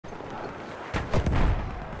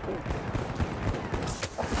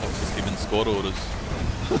squad orders.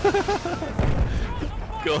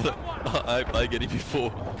 God, I hope they get him before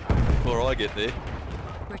I get there.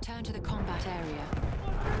 Return to the combat area.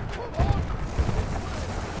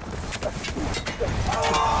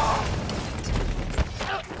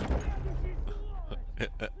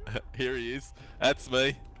 Here he is. That's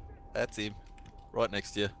me. That's him. Right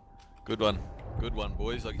next to you. Good one. Good one,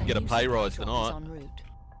 boys. I can get a pay rise tonight.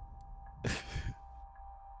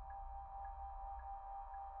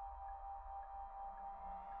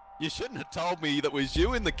 You shouldn't have told me that was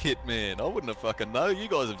you in the kit, man. I wouldn't have fucking known. You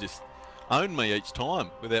guys have just owned me each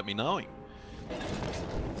time without me knowing.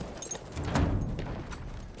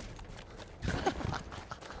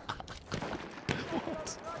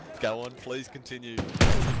 Go on, please continue.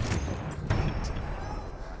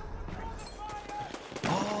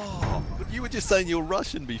 Oh, but you were just saying you're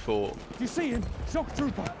Russian before. You see him? Shock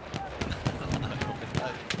trooper.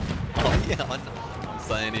 Oh yeah, I know. I'm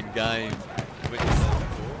saying in game.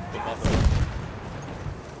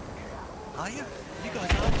 Are you? You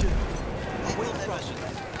guys aren't you? Oh, we're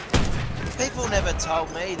Russians. People never told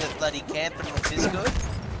me that bloody camping was this good.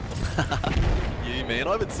 You, man,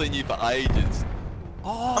 I haven't seen you for ages.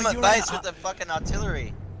 Oh, I'm at base with the fucking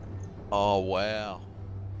artillery. Oh, wow.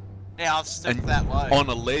 Yeah, I've stuck that low. On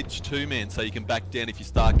a ledge too, man, so you can back down if you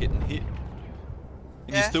start getting hit.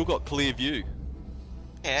 And you still got clear view.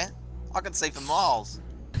 Yeah, I can see for miles.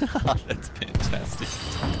 That's fantastic.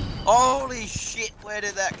 Holy shit, where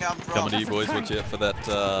did that come from? Coming to you, boys, watch out for that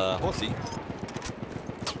horsey.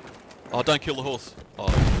 Oh, don't kill the horse. Oh,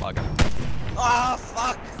 bugger. Oh,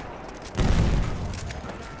 fuck.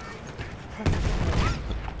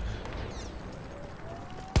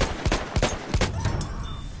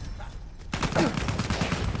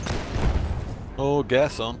 Oh,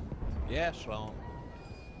 gas on. Gas on.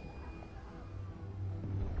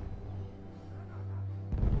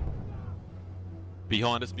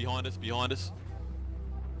 Behind us, behind us, behind us.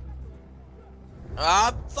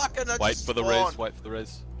 Ah, fucking wait for the res, wait for the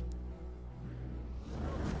res.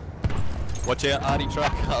 Watch out, Arty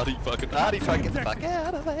truck, Arty truck, get the fuck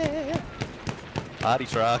out of there. Arty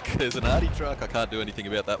truck, there's an Arty truck. I can't do anything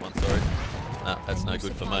about that one, sorry. Nah, that's no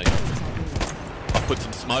good for me. I put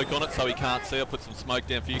some smoke on it so he can't see. I put some smoke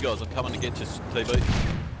down for you guys. I'm coming to get you, TV.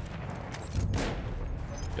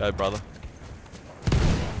 Go, brother.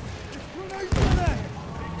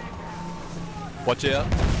 Watch out.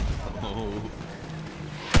 Oh.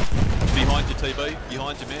 Behind you, TV.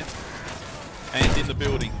 Behind you, man. And in the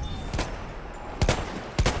building.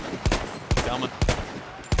 Coming.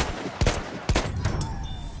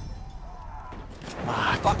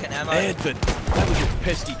 Fucking ammo. Edvin, that was a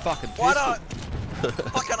pesky fucking pistol. Why not?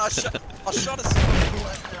 Fucking I shot a single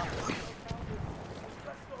bullet now.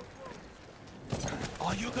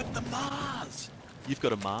 Oh, you got the Mars. You've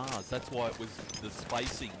got a Mars. That's why it was the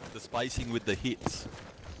spacing with the hits.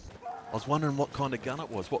 I was wondering what kind of gun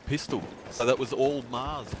it was, what pistol. So that was all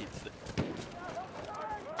Mars hits.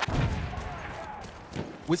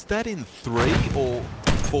 Was that in 3 or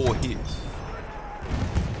 4 hits?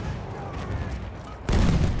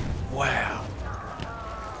 Wow.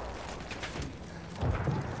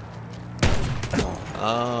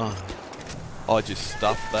 Ah, I just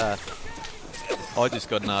stuffed that. I just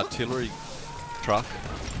got an artillery truck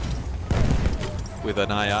with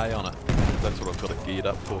an AA on it. That's what I've got it geared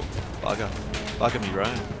up for. Bugger me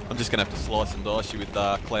round. I'm just gonna have to slice and dice you with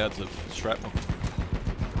clouds of shrapnel.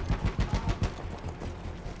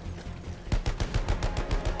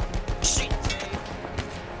 Shit.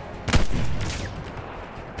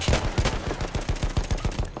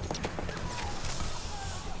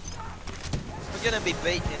 We're gonna be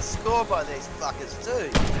beaten in score by these fuckers too.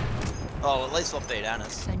 Oh, at least I'll beat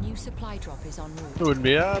Annis. A new supply drop is en route. It wouldn't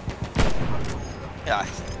be hard. Yeah.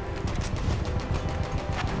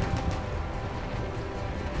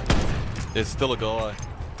 There's still a guy.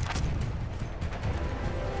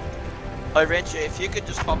 Hey Renchi, if you could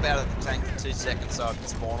just pop out of the tank for 2 seconds so I can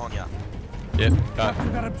spawn on you. Yep, go. Capture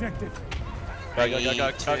that objective. Go.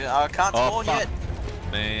 I can't spawn yet.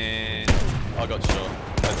 Man, I got shot.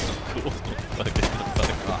 That's not cool.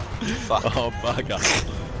 Fuck. Oh, bugger.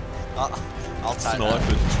 I'll take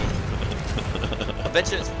Snipers. I bet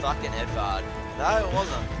you it's fucking Edvard. No, it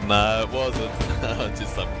wasn't. No, it wasn't.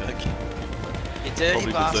 Just some guy. You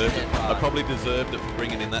dirty bastard, Edvard. I probably deserved it for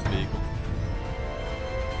bringing in that vehicle.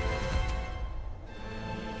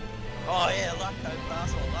 Oh yeah, Lupco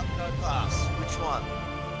Pass or Lupco Pass. Which one?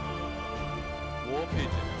 War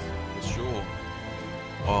pigeons, for sure.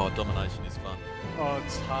 Oh, domination is fun. Oh,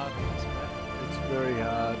 it's hard. It's very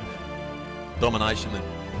hard. Domination and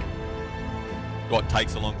what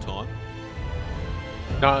takes a long time.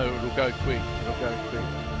 No, it'll go quick. It'll go quick.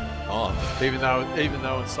 Oh, Even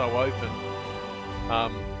though it's so open,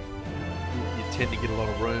 you tend to get a lot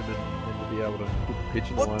of room and you'll be able to put the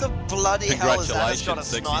pigeon away. What the bloody hell is that? It's got a Congratulations,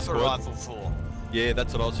 Sexy sniper Squad. rifle for? yeah,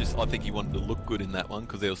 that's what I was just. I think he wanted to look good in that one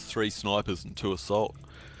because there was 3 snipers and 2 assault.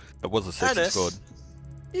 It was a sexy Dennis, squad.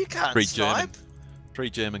 You can't 3 snipe. German, 3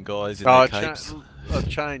 German guys in Oh, their capes. I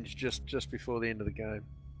changed just before the end of the game.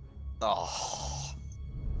 Oh.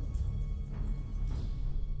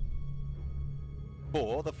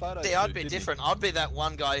 Or the photo. See, I'd be different. I'd be that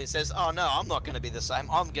one guy who says, "Oh no, I'm not going to be the same.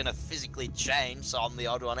 I'm going to physically change, so I'm the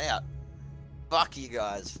odd one out." Fuck you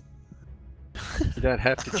guys. You don't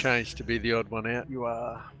have to change to be the odd one out. You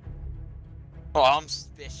are. Oh, I'm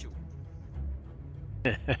special.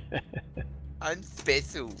 I'm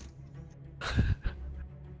special.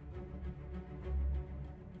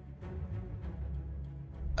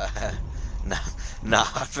 No,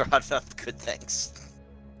 I'm good, thanks.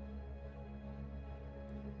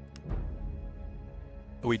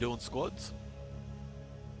 Are we doing squads?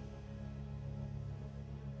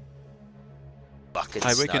 Fucking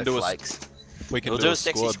Hey, we can do a snowflakes. We can We'll do a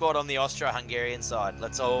sexy squad. squad on the Austro-Hungarian side.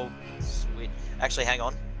 Let's all switch. Actually, hang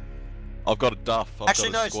on. I've got a duff. I've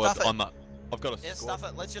Actually, got a no, squad stuff it. on that. I've got a Yeah, squad.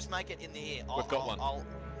 stuff it. Let's just make it in the here. We've got one.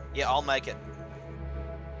 I'll make it.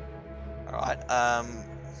 Alright,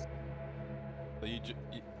 So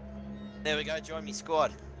there we go. Join me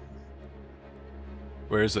squad.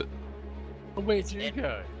 where is it? Where'd you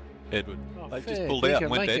go? Edward. Oh, They fair. just pulled You out can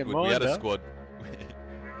and went make to your Edward. We had mind a up. squad. Here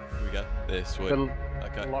we go. There, sweet. Gotta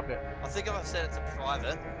Okay. lock it. I think if I said it's a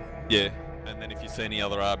private. Yeah. And then if you see any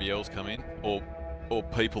other RBLs come in, or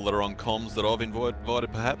people that are on comms that I've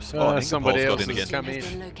invited perhaps. I think Somebody Paul's else got in has again. come Has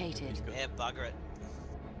in. been located. Yeah, bugger it.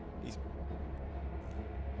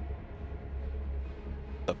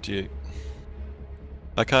 Up to you.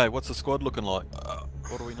 Okay, what's the squad looking like?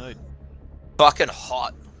 What do we need? Fucking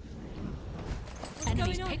hot.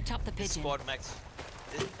 Enemies picked up the This pigeon. squad makes.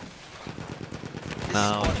 This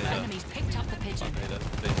No, squad I makes. need Enemies picked up the I pigeon. need a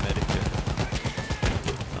medic.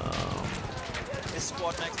 This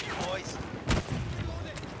squad makes me boys.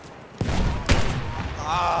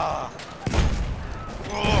 Ah.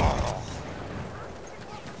 Oh.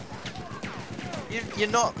 You're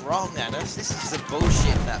not wrong, Anis. This is a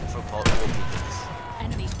bullshit map for multiple pigeons.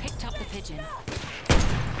 Enemies picked up the pigeon.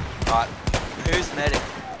 Alright, who's medic?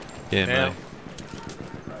 Yeah, Now. mate.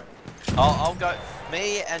 I'll go.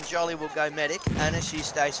 Me and Jolly will go medic. Anis, you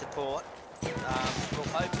stay support. We'll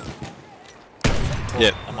hope.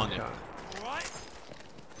 Yeah, I'm on you.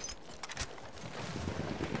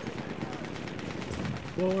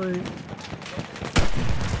 Boy.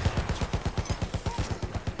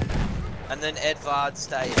 And then Edvard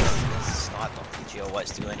stays as a sniper, which you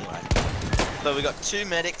always do anyway. So we got 2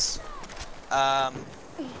 medics, 2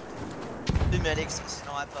 medics, a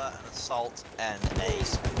sniper, an assault, and a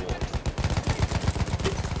support.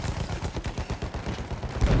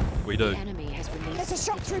 We do. The enemy has released. There's a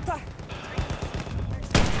shock trooper.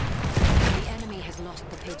 The enemy has lost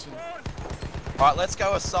the pigeon. Alright, let's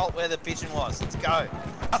go assault where the pigeon was. Let's go.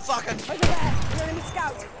 A fucking. Over there, an enemy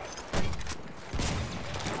scout.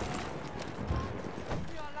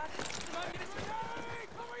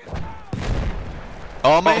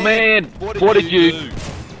 Oh man! What did you do?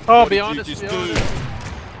 Oh, What be did you honest, just be do? honest.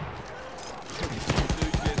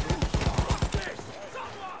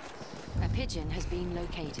 A pigeon has been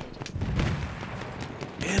located.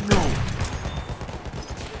 General!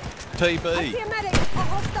 I see TB! a medic. A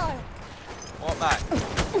hostile. What, mate?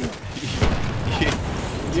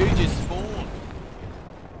 You just spawned.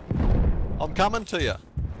 I'm coming to you. How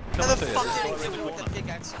Coming the to fuck you. did he kill me with the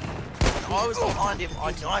pickaxe? When I was behind him,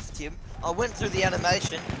 I knifed him, I went through the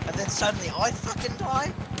animation, and then suddenly I fucking die?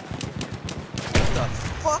 What the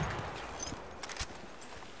fuck?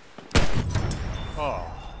 Oh.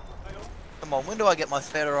 Come on, when do I get my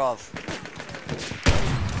Fedorov?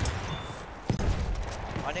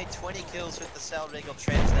 I need 20 kills with the Sal Regal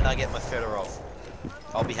trench, then I get my Fedorov.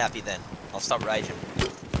 I'll be happy then. I'll stop raging.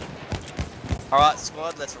 Alright,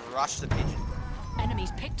 squad, let's rush the pigeon.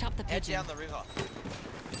 Enemies picked up the Head pigeon. down the river.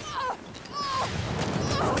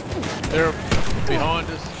 They're behind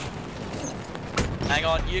us. Hang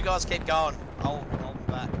on, you guys keep going. I'll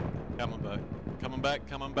be back. Coming back. Coming back,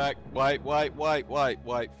 coming back. Wait for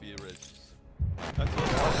your res.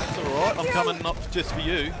 That's alright. I'm coming up just for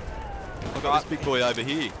you. I've got this big boy over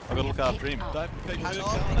here. I've got to look after him. Don't keep Hang moving.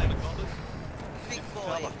 on. Come on, Anacondas. Big Cover.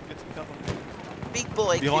 boy. Get some cover. Big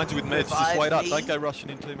boy. Behind can you with meds. Just revive wait up. me? Don't go rushing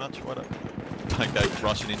in too much. Wait up. Don't go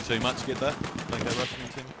rushing in too much. Get that? Don't go rushing in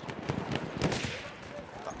too much.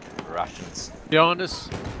 Fucking Russians. Behind us.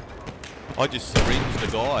 I just syringed a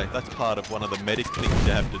guy. That's part of one of the medic things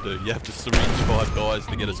you have to do. You have to syringe 5 guys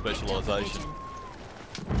to get a specialisation.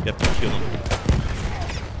 You have to kill them.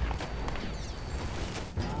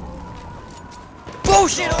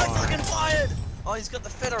 Bullshit! I fucking fired! Oh, he's got the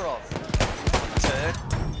Fedorov. Turd.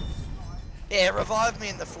 Yeah, revive me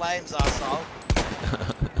in the flames, arsehole.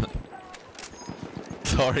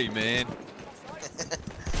 Sorry, man.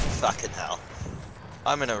 Fucking hell.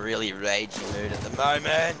 I'm in a really ragey mood at the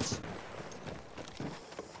moment.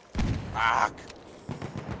 Fuck.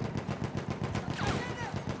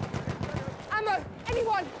 Ammo!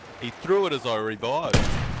 Anyone! He threw it as I revived.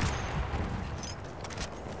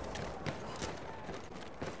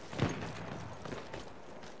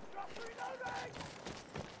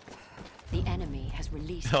 The enemy has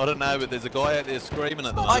released. I don't know, but there's a guy out there screaming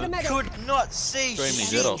at the I moment. could not see Scream his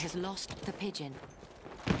The head enemy off. has lost the pigeon.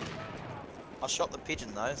 I shot the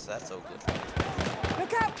pigeon though, so that's all good.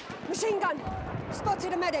 Look out! Machine gun!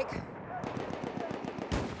 Spotted a medic.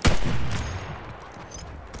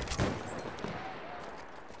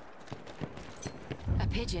 A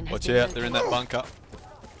pigeon has Watch been out, they're in that located. bunker.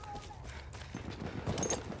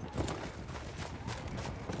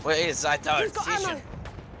 Where is I don't Who's got vision? ammo?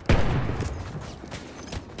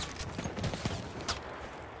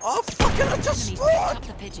 Oh fucking I just Enemies picked spawned! up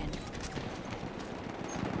the pigeon.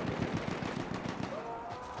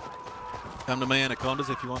 Come to me, Anacondas,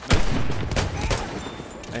 if you want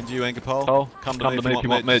meds. And you, Angapole. Oh, come to me if you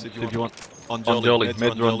want meds. If you want. On On Jolly, Meds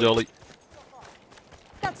meds are on Jolly.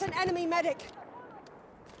 That's an enemy medic.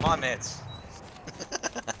 My meds.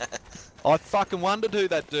 I fucking wondered who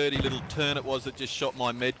that dirty little turnip was that just shot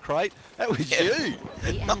my med crate. That was Yeah. you.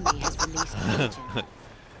 The enemy has released the pigeon.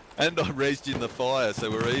 And I raised you in the fire,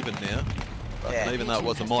 so we're even now. Yeah. Even though it Pigeon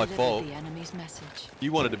wasn't has my delivered fault, The enemy's message.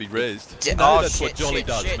 you wanted to be rezzed. Yeah, No, oh that's shit, what Jolly shit,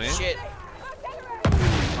 does, shit, man. shit.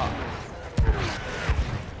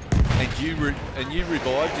 And you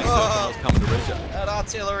revived yourself when I was coming to res you. That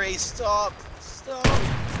artillery, stop! Stop!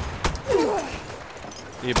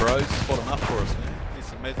 Here, bros, spot them up for us, man. Here's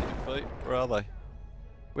some meds at your feet. Where are they?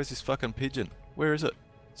 Where's this fucking pigeon? Where is it?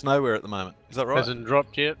 It's nowhere at the moment. Is that right? Hasn't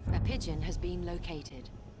dropped yet. A pigeon has been located.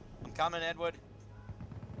 I'm coming, Edward.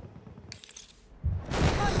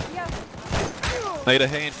 Yeah. Need a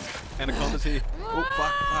hand. Anaconda's here. Oh,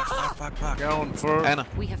 fuck. Going for it. Anna,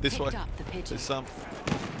 We have this picked way. up the pigeon. There's some.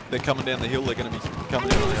 They're coming down the hill. They're going to be coming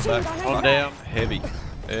down on our back. I'm down. Heavy.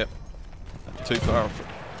 Yep. Too far off.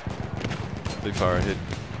 Too far ahead.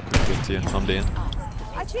 Couldn't get to you. I'm down.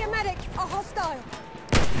 I see a medic. A hostile.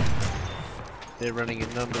 They're running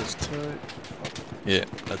in numbers too. Yeah,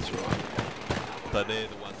 that's right. So they're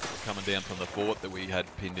the ones coming down from the fort that we had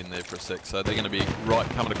pinned in there for a sec. So they're going to be right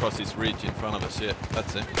coming across this ridge in front of us. Yeah,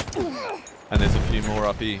 that's it. And there's a few more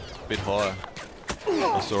up here, a bit higher.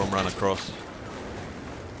 I saw them run across.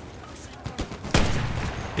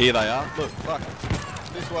 Here they are. Look, fuck.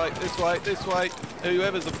 This way, this way, this way.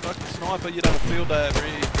 Whoever's a fucking sniper, you'd have a field day over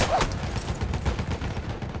here.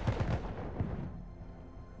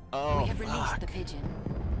 Oh, We have released fuck. the pigeon.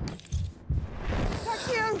 That's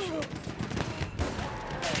you.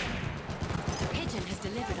 The pigeon has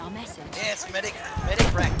delivered our message. Yes, medic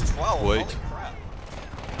rank 12. Sweet. Holy crap.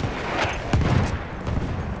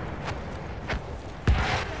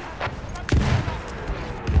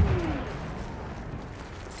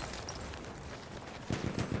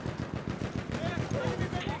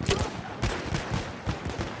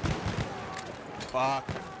 Fuck.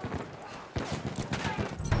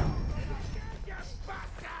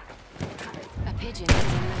 A pigeon has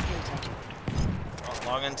been located. Not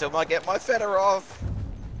long until I get my Fedorov.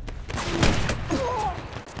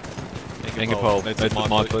 Angapole, meds at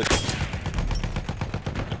my feet.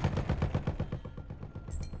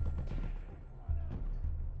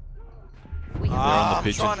 We have on the I'm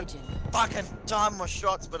pigeon. trying to fucking time my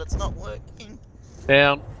shots, but it's not working.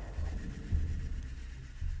 Down.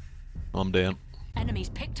 I'm down. Enemies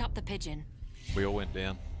picked up the pigeon. We all went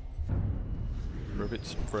down. We're a bit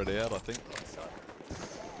spread out, I think.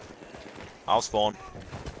 I'll spawn.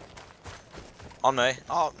 On me.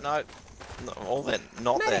 Oh, no. No, all then.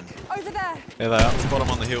 Not then. Medic. Over there. There they are. Spot them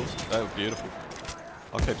on the hills. They were beautiful.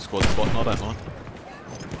 I'll keep squad spotting, I don't mind.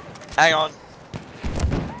 Hang on.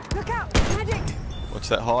 Look out. Medic. Watch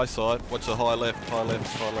that high side. Watch the high left, high left,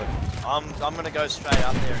 high left. I'm gonna go straight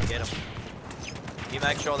up there and get him. You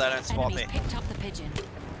make sure they don't spot me. Enemies picked up the pigeon.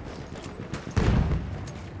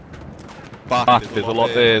 Fuck, there's a lot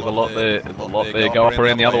there, there's a lot there, there's a lot there. Go up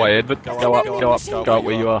around the other way, Edward. Go up, go up, go up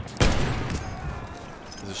where you are.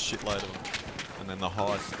 There's a shitload of them. And then the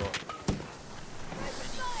high spot.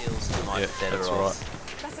 Kills to my Yeah, Fedorov. that's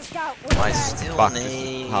right. That's a scout. Scout, we're I dead. still Fuck, this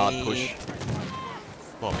need is hard push.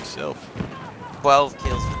 By myself. 12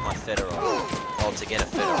 kills with my Fedorov. Oh, to get a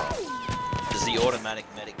Fedorov. Does the automatic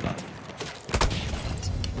medic go?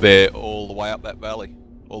 They're all the way up that valley.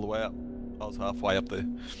 All the way up. I was halfway up there.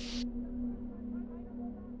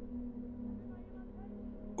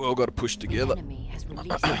 We all got to push The together. enemy has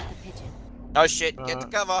released the pigeon. Oh shit, get to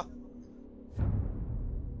cover.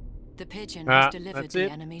 The pigeon Ah, has delivered that's the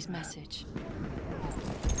it. enemy's message.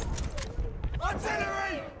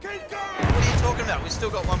 Artillery! Keep going! What are you talking about? We still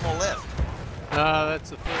got one more left. No, that's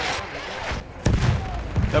the first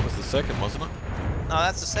one. That was the second, wasn't it? No,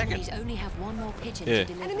 that's the second. Enemies only have one more pigeon Yeah. to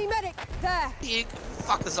deliver. Enemy medic, there. You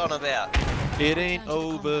fuckers on about. It ain't Down to the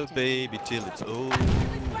over, combat baby, till it's over.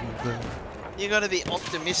 You gotta be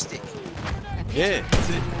optimistic. A pigeon Yeah, has that's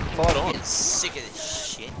it. been located. Fight I'm on. getting sick of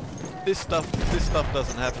this shit. This stuff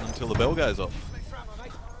doesn't happen until the bell goes off.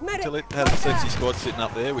 Medic, Until it has a sexy squad sitting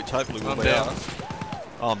up there, which hopefully will I'm be down. ours.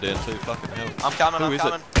 I'm down too, fucking hell. I'm coming, Who I'm is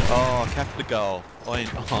coming. it? Oh, Captain Goal. I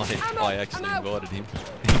actually I'm out. invited him.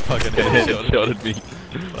 He fucking Headshotted me.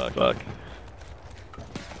 Fuck.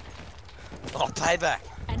 Oh, payback.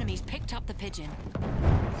 Enemies picked up the pigeon.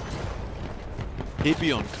 He'd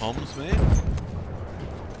be on comms, man.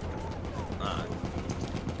 No.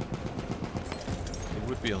 He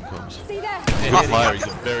would be on comms. see there. Good player.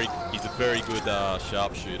 He's a very good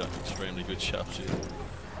sharpshooter. Extremely good sharpshooter.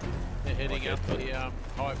 They're heading Okay, up but- the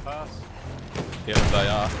high pass. Yeah, they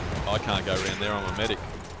are. I can't go around there. I'm a medic.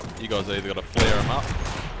 You guys either got to flare them up.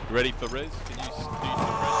 Ready for res? Can you suppression?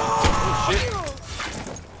 Oh shit!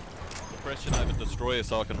 Suppression over destroyer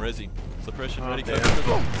so I can res him. Suppression ready. Go.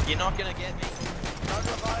 down. You're not gonna get me. Don't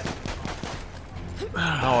revive.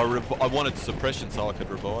 No, I wanted suppression so I could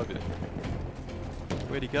revive it.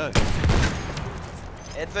 Where'd he go?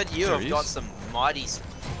 Edward, you There have he got is. some mighty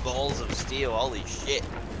balls of steel. Holy shit.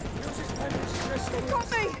 They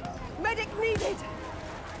got me. Medic needed.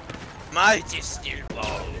 Mighty steel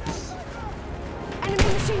balls. Enemy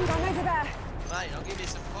machine gun over there. Mate, I'll give you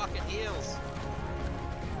some fucking heals.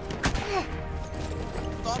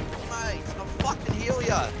 Stop, mate. I'll fucking heal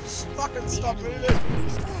ya. Just fucking The stop enemy moving. has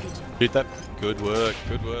released the pigeon. Shoot that. Good work.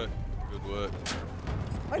 Good work. Good work.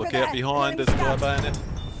 Over Look there. out behind. Enemy There's a guy scout. bayonet.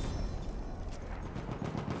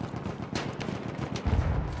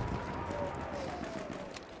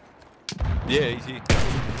 Yeah, he's here.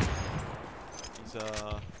 He's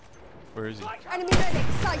where is he? Enemy medic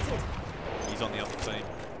sighted. He's on the other team.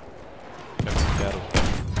 Have some battle.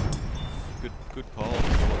 Good pole.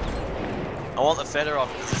 I want the Fedorov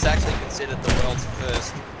because it's actually considered the world's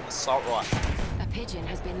first assault rifle. A pigeon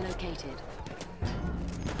has been located.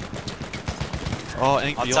 Oh,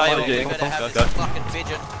 Ink, I'll the tell you other- what, we yeah, better have go. this fucking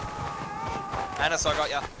pigeon. Anis, I got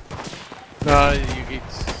ya. No, you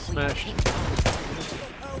get smashed.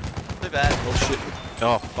 Too bad. Oh shit.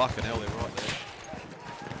 Oh fucking hell, they're right there.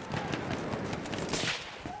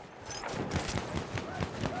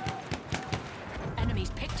 Enemies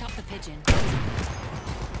picked up the pigeon.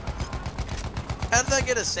 How did they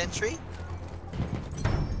get a sentry?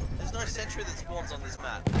 There's no sentry that spawns on this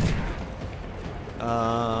map.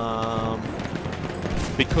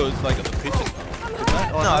 Because they got the pigeon. Is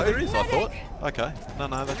that? Oh, No. no, there is, I thought. Okay. No,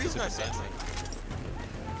 that's There is a no different sentry.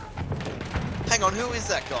 Hang on, who is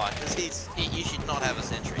that guy? Because you should not have a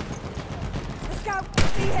sentry. The scout,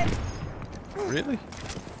 see him. Really?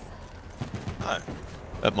 No.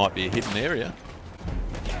 That might be a hidden area.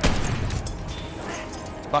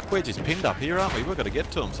 Fuck, we're just pinned up here, aren't we? We've got to get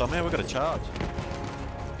to them somehow. We've got to charge.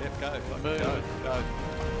 Yep, go. Fucking go. Go.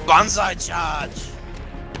 Banzai charge!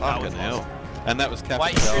 Fucking was hell. And that was Captain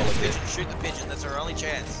Wait, shoot Goal the again. pigeon, shoot the pigeon, that's our only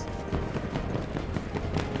chance.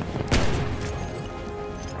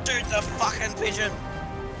 Shoot the fucking pigeon!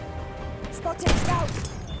 Spotted scout.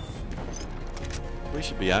 We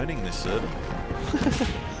should be owning this server.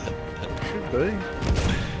 Should be.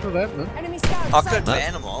 Not happening. Enemy scout I could sighted.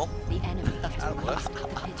 ban them all. The enemy has That'll work. released the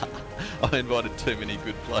pigeon. I invited too many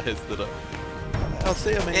good players that I'll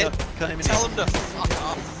see how many Ed, came in. tell them to fuck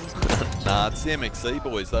off. Nah, it's the MXC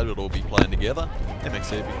boys. They would all be playing together.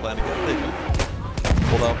 MXC would be playing together. They're good.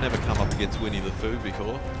 Although I've never come up against Winnie the Pooh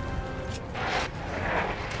before.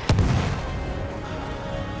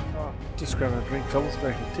 Oh, just grab a drink, fellas,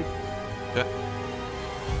 back and tip. Yeah.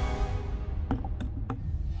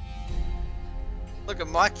 Look at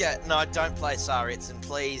my cat. No, don't play Saritsan,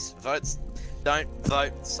 please. Don't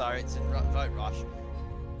vote Saritsan. Vote Rush.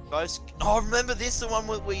 Oh, remember this? The one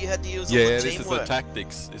where you had to use all Yeah, the this is the teamwork.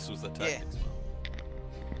 tactics. This was the tactics one.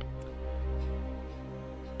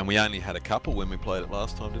 And we only had a couple when we played it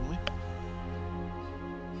last time, didn't we?